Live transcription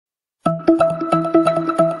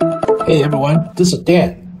Hey everyone, this is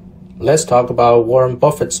Dan. Let's talk about Warren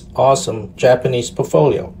Buffett's awesome Japanese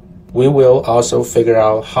portfolio. We will also figure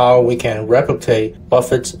out how we can replicate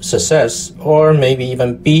Buffett's success or maybe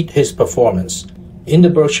even beat his performance. In the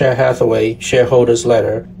Berkshire Hathaway shareholders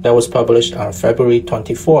letter that was published on February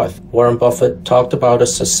 24th, Warren Buffett talked about the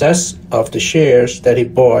success of the shares that he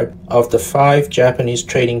bought of the 5 Japanese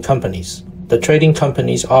trading companies. The trading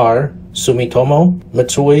companies are Sumitomo,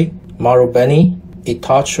 Mitsui, Marubeni,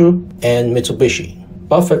 Itachi, and Mitsubishi.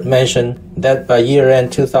 Buffett mentioned that by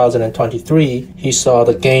year-end 2023, he saw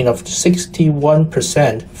the gain of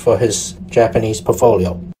 61% for his Japanese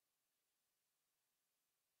portfolio.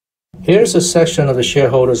 Here's a section of the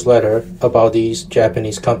shareholders' letter about these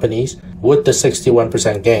Japanese companies with the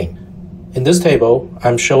 61% gain. In this table,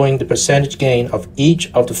 I'm showing the percentage gain of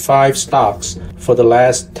each of the 5 stocks for the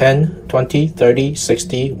last 10, 20, 30,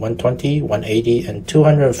 60, 120, 180, and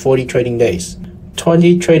 240 trading days.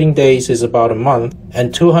 20 trading days is about a month,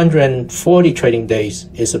 and 240 trading days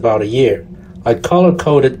is about a year. I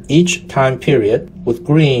color-coded each time period, with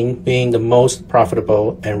green being the most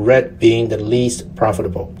profitable and red being the least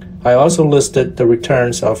profitable. I also listed the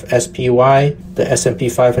returns of SPY, the S&P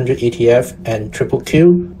 500 ETF, and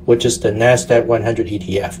QQQ, which is the NASDAQ 100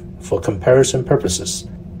 ETF, for comparison purposes.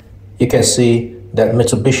 You can see that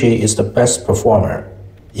Mitsubishi is the best performer.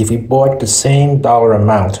 If we bought the same dollar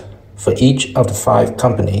amount for each of the 5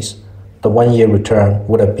 companies, the one-year return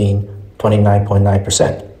would have been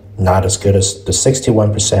 29.9%, not as good as the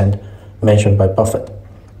 61% mentioned by Buffett.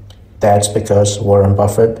 That's because Warren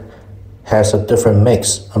Buffett has a different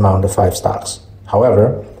mix among the 5 stocks.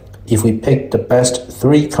 However, if we pick the best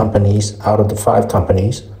 3 companies out of the 5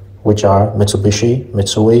 companies, which are Mitsubishi,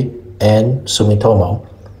 Mitsui, and Sumitomo,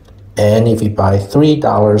 and if we buy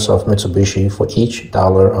 $3 of Mitsubishi for each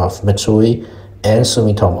dollar of Mitsui and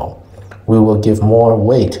Sumitomo, we will give more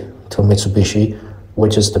weight to Mitsubishi,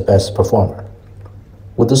 which is the best performer.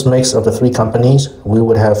 With this mix of the 3 companies, we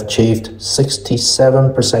would have achieved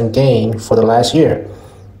 67% gain for the last year,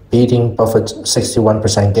 beating Buffett's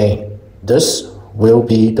 61% gain. This will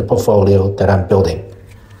be the portfolio that I'm building.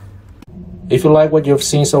 If you like what you've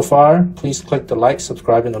seen so far, please click the like,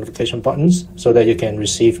 subscribe, and notification buttons so that you can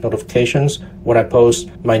receive notifications when I post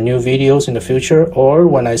my new videos in the future or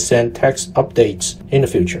when I send text updates in the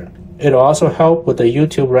future. It'll also help with the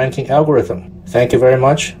YouTube ranking algorithm. Thank you very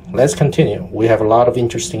much. Let's continue. We have a lot of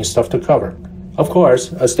interesting stuff to cover. Of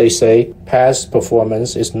course, as they say, past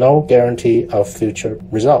performance is no guarantee of future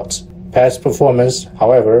results. Past performance,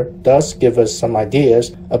 however, does give us some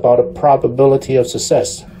ideas about the probability of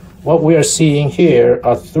success. What we are seeing here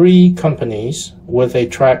are 3 companies with a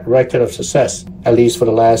track record of success, at least for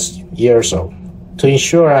the last year or so. To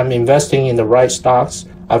ensure I'm investing in the right stocks,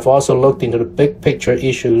 I've also looked into the big picture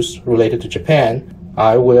issues related to Japan.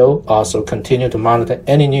 I will also continue to monitor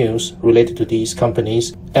any news related to these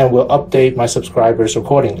companies and will update my subscribers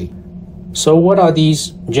accordingly. So what are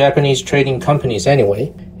these Japanese trading companies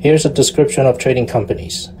anyway? Here's a description of trading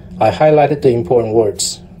companies. I highlighted the important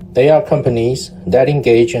words. They are companies that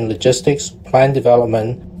engage in logistics, plant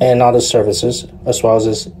development, and other services, as well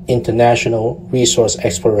as international resource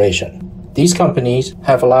exploration. These companies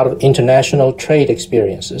have a lot of international trade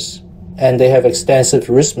experiences, and they have extensive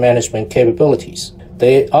risk management capabilities.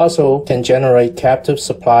 They also can generate captive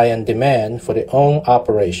supply and demand for their own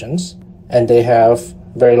operations, and they have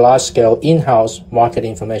very large-scale in-house market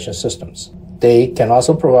information systems. They can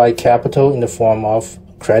also provide capital in the form of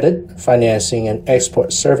credit, financing, and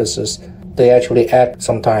export services. They actually act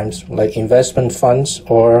sometimes like investment funds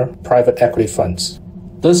or private equity funds.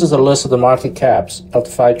 This is a list of the market caps of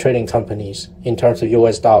the 5 trading companies in terms of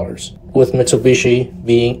US dollars, with Mitsubishi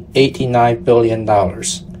being $89 billion.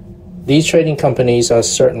 These trading companies are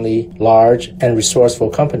certainly large and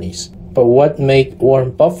resourceful companies, but what made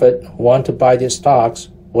Warren Buffett want to buy their stocks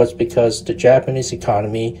was because the Japanese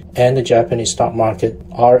economy and the Japanese stock market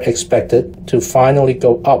are expected to finally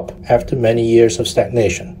go up after many years of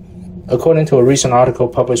stagnation. According to a recent article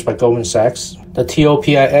published by Goldman Sachs, the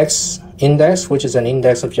TOPIX index, which is an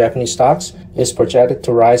index of Japanese stocks, is projected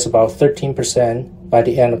to rise about 13% by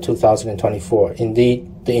the end of 2024. Indeed,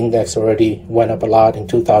 the index already went up a lot in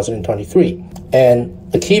 2023.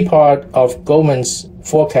 And the key part of Goldman's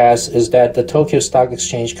forecast is that the Tokyo Stock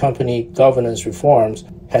Exchange company governance reforms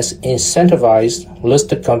has incentivized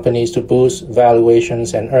listed companies to boost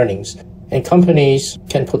valuations and earnings. And companies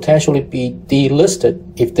can potentially be delisted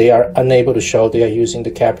if they are unable to show they are using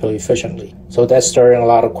the capital efficiently. So that's stirring a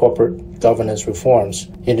lot of corporate governance reforms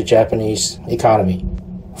in the Japanese economy.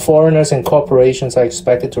 Foreigners and corporations are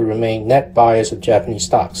expected to remain net buyers of Japanese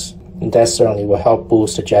stocks, and that certainly will help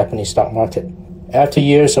boost the Japanese stock market. After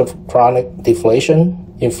years of chronic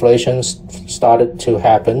deflation, inflation started to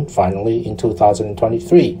happen finally in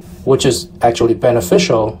 2023, which is actually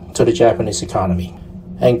beneficial to the Japanese economy.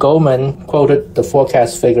 And Goldman quoted the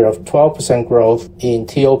forecast figure of 12% growth in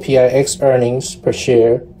TOPIX earnings per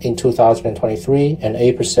share in 2023 and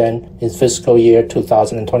 8% in fiscal year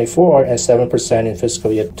 2024 and 7% in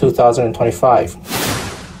fiscal year 2025.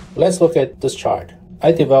 Let's look at this chart.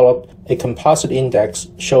 I developed a composite index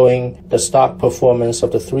showing the stock performance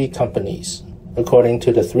of the three companies according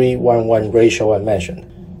to the 3-1-1 ratio I mentioned.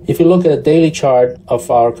 If you look at the daily chart of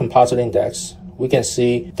our composite index, we can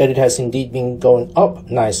see that it has indeed been going up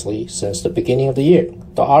nicely since the beginning of the year.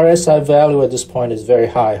 The RSI value at this point is very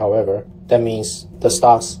high, however. That means the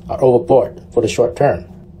stocks are overbought for the short term.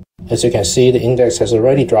 As you can see, the index has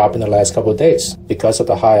already dropped in the last couple of days because of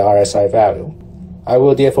the high RSI value. I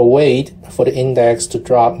will therefore wait for the index to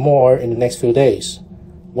drop more in the next few days.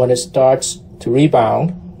 When it starts to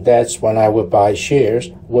rebound, that's when I will buy shares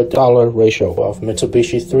with the dollar ratio of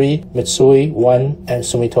Mitsubishi 3, Mitsui 1, and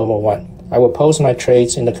Sumitomo 1. I will post my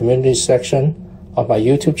trades in the community section of my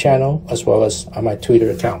YouTube channel as well as on my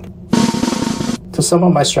Twitter account. To sum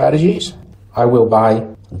up my strategies, I will buy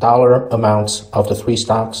dollar amounts of the three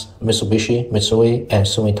stocks, Mitsubishi, Mitsui, and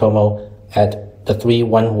Sumitomo at the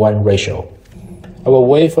 3-1-1 ratio. I will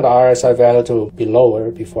wait for the RSI value to be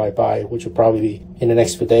lower before I buy, which will probably be in the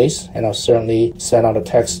next few days, and I'll certainly send out a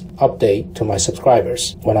text update to my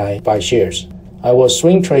subscribers when I buy shares. I will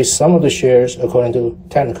swing trade some of the shares according to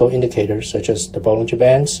technical indicators such as the Bollinger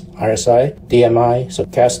Bands, RSI, DMI,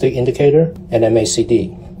 stochastic indicator, and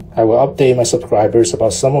MACD. I will update my subscribers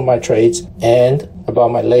about some of my trades and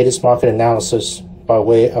about my latest market analysis by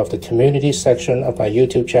way of the community section of my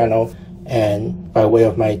YouTube channel and by way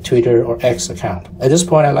of my Twitter or X account. At this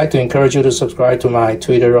point, I'd like to encourage you to subscribe to my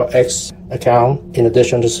Twitter or X account in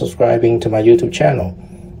addition to subscribing to my YouTube channel.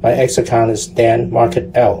 My X account is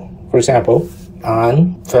DanMarketL. For example,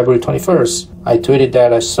 on February 21st, I tweeted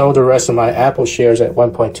that I sold the rest of my Apple shares at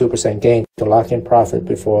 1.2% gain to lock in profit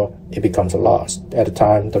before it becomes a loss. At the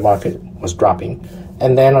time, the market was dropping.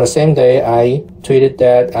 And then on the same day, I tweeted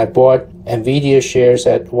that I bought NVIDIA shares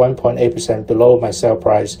at 1.8% below my sell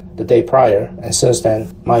price the day prior. And since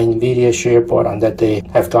then, my NVIDIA share bought on that day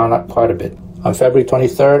have gone up quite a bit. On February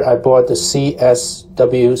 23rd, I bought the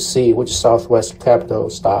CSWC, which is Southwest Capital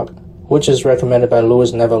stock, which is recommended by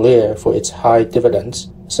Louis Navellier for its high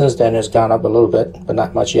dividends. Since then, it's gone up a little bit, but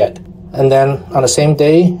not much yet. And then on the same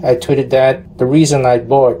day, I tweeted that the reason I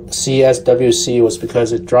bought CSWC was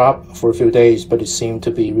because it dropped for a few days, but it seemed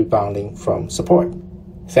to be rebounding from support.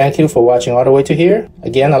 Thank you for watching all the way to here.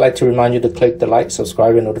 Again, I'd like to remind you to click the like,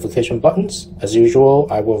 subscribe, and notification buttons. As usual,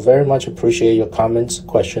 I will very much appreciate your comments,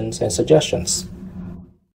 questions, and suggestions.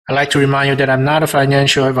 I'd like to remind you that I'm not a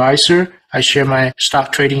financial advisor. I share my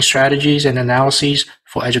stock trading strategies and analyses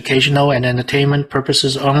for educational and entertainment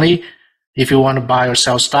purposes only. If you want to buy or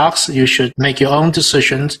sell stocks, you should make your own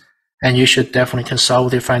decisions, and you should definitely consult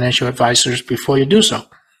with your financial advisors before you do so.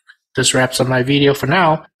 This wraps up my video for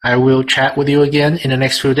now. I will chat with you again in the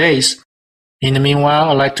next few days. In the meanwhile,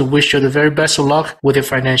 I'd like to wish you the very best of luck with your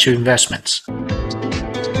financial investments.